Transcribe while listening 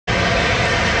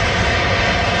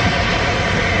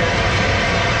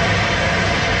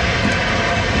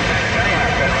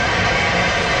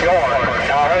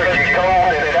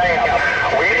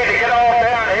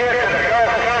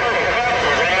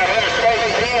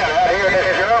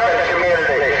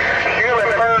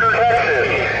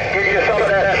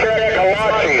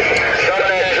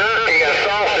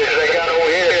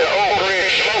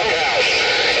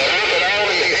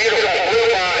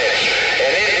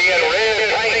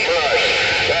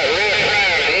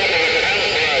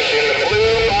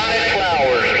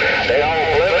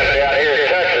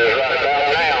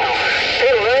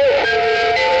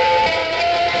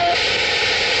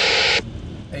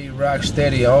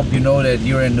Rocksteady. I hope you know that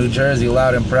you're in New Jersey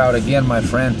loud and proud again, my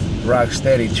friend.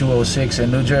 Rocksteady 206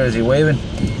 in New Jersey. Waving.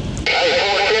 Hey,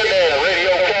 410 there.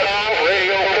 Radio cut off.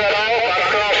 Radio cut off. I'm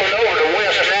crossing over to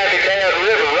West Navidad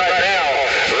River right now.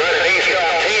 Running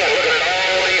eastbound 10. Looking at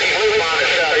all these blue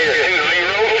bonnets out here.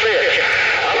 206.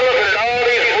 I'm looking at all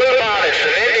these blue bonnets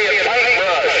and Indian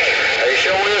paintbrush. They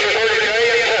show this pretty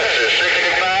day in Texas.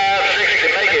 65,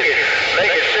 60.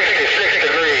 Make it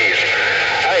 66 degrees.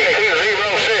 Hey,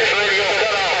 206 radio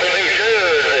cut off in New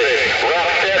Jersey.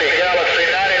 Rocksteady Galaxy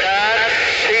 99.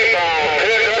 T-Bone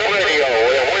pickup radio.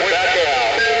 We're back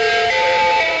out.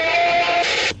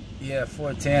 Yeah,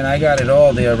 410. I got it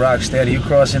all there, Rocksteady. You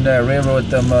crossing that river with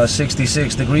them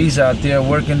 66 degrees out there,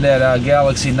 working that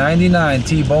Galaxy 99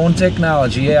 T-Bone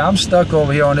technology. Yeah, I'm stuck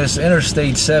over here on this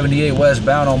Interstate 78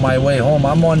 westbound on my way home.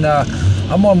 I'm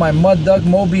on my Mud Duck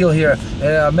Mobile here.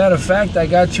 Matter of fact, I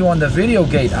got you on the video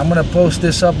gate. I'm gonna post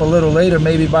this up a little later,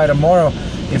 maybe by tomorrow.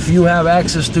 If you have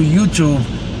access to YouTube,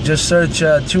 just search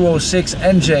 206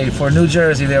 NJ for New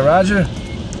Jersey there, Roger. Roger,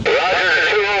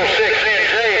 206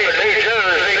 NJ for New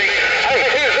Jersey. Hey,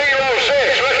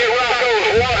 206, look at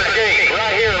Rocco's Watergate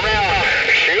right here around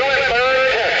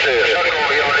Schulenburg, Texas. I'm going to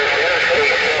be on this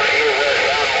Interstate 78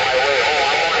 westbound on my way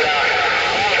home. I'm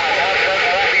on my Mud Duck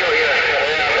Mobile here.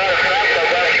 Matter of fact, I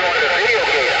got you on the video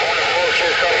gate. I want to post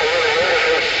this up a little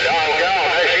later.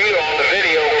 Doggone, that's you on the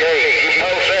video gate. You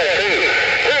post that too.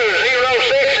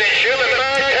 206 in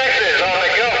Schulenburg, Texas on the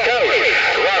Gulf Coast.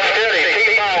 Rocksteady,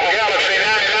 T-Bone, Galaxy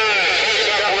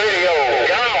 99, radio,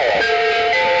 gone.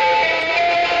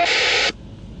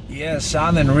 Yeah,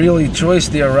 sounding really choice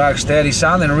there, Rocksteady.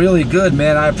 Sounding really good,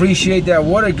 man. I appreciate that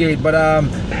Watergate, but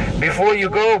before you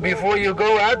go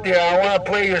out there, I want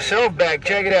to play yourself back.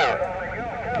 Check it out.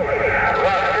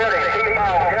 Rocksteady,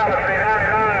 T-Bone, Galaxy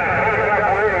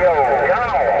 99, radio,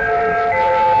 gone.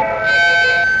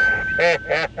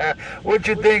 What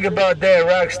you think about that,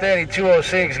 Rocksteady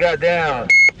 206 got down?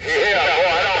 Yeah, boy,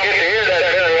 I don't get to hear that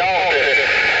very often.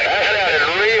 That sounded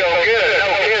real good. No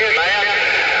kidding, man.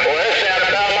 Well, that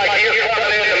sounded about like you're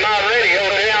coming into my radio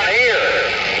down here.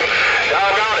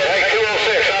 Doggone it. Hey,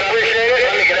 206, I appreciate it.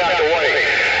 Let me get out the way.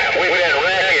 We've been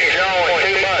racking John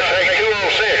too much. Hey,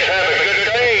 206, have a good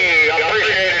day. I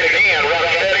appreciate it again.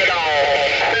 Rocksteady gone.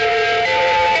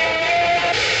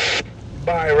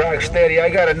 Bye, Rocksteady.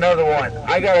 I got another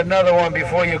one.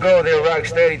 Before you go there,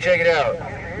 Rocksteady. Check it out.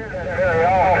 Very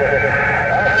often.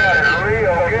 That sounded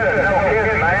real good. No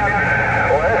kidding, man.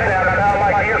 Well, that sounded about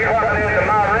like you're coming into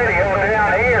my radio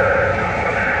down here.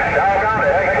 Doggone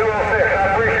it. Hey, 206, I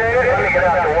appreciate it. Let me get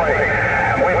out the way.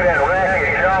 We've been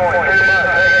racking John too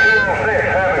much. Hey, 206,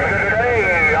 have a good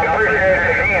day. I appreciate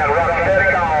it again. Rocksteady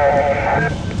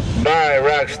gone. Bye,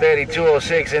 Rocksteady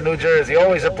 206 in New Jersey.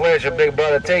 Always a pleasure, big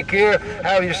brother. Take care.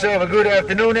 Have yourself a good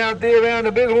afternoon out there around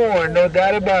the Big Horn. No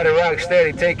doubt about it,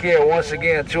 Rocksteady. Take care. Once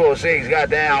again, 206 got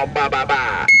down. Bye, bye,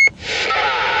 bye.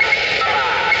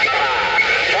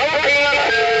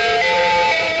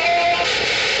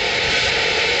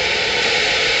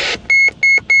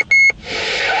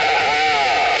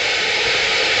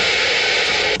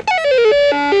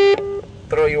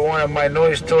 Throw you one of my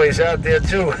noise toys out there,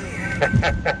 too.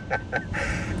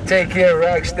 Take care,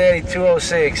 Rocksteady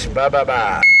 206. Bye, bye,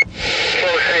 bye. 206,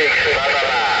 bye, bye,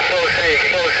 bye.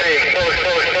 206, 206,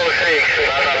 206,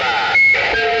 bye, bye, bye.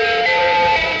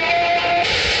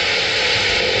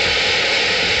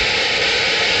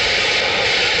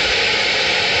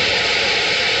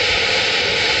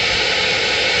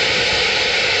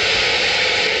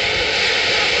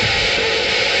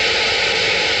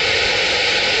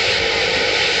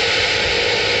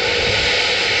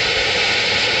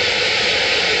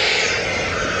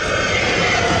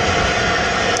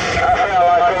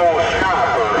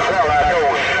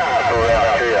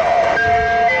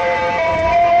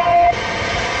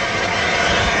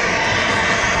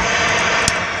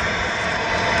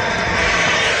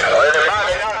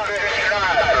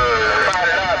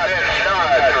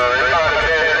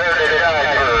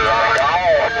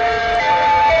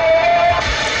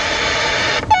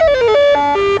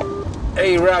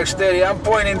 Rocksteady, I'm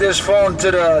pointing this phone to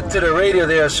the radio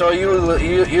there, so you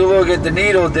look at the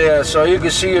needle there, so you can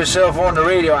see yourself on the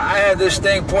radio. I had this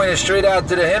thing pointed straight out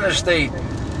to the interstate.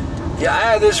 Yeah, I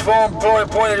had this phone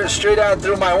pointed straight out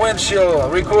through my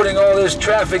windshield, recording all this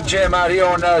traffic jam out here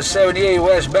on 78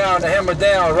 westbound, the Hammer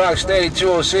Down, Rocksteady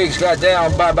 206 got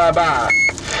down. Bye, bye, bye.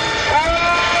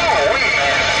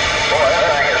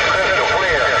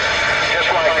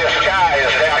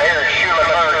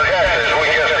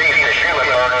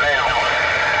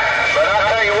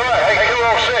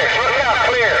 Look how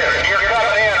clear you're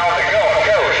coming in on the Gulf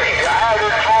Coast. I had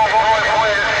this phone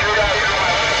pointed straight out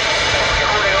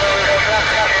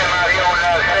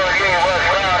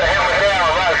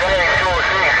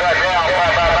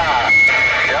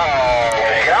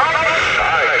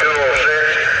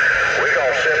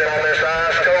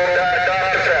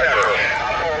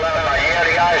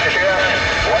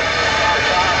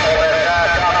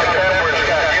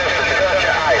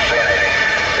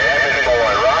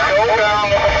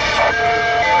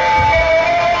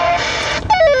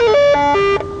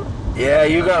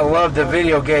you're gonna love the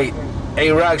video gate. Hey,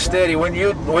 Rocksteady, when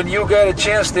you get a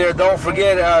chance there, don't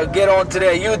forget get onto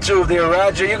that YouTube there,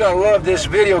 Roger. You're gonna love this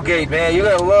video gate, man.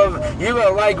 You're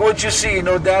gonna like what you see,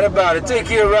 no doubt about it. Take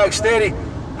care, Rocksteady.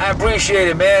 I appreciate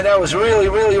it, man. That was really,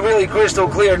 really, really crystal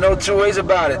clear. No two ways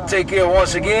about it. Take care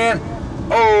once again.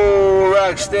 Oh,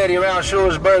 Rocksteady around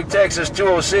Schulersburg, Texas,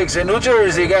 206 in New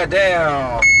Jersey.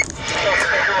 Goddamn.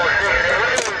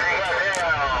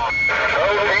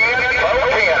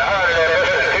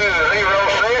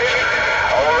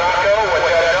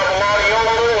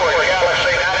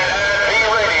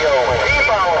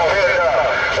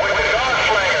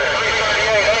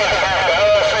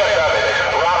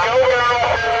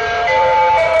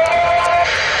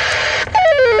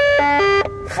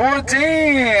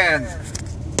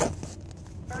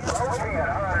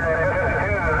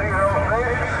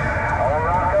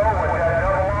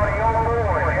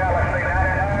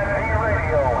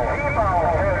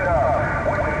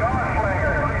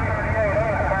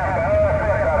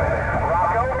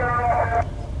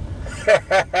 Ha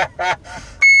ha ha!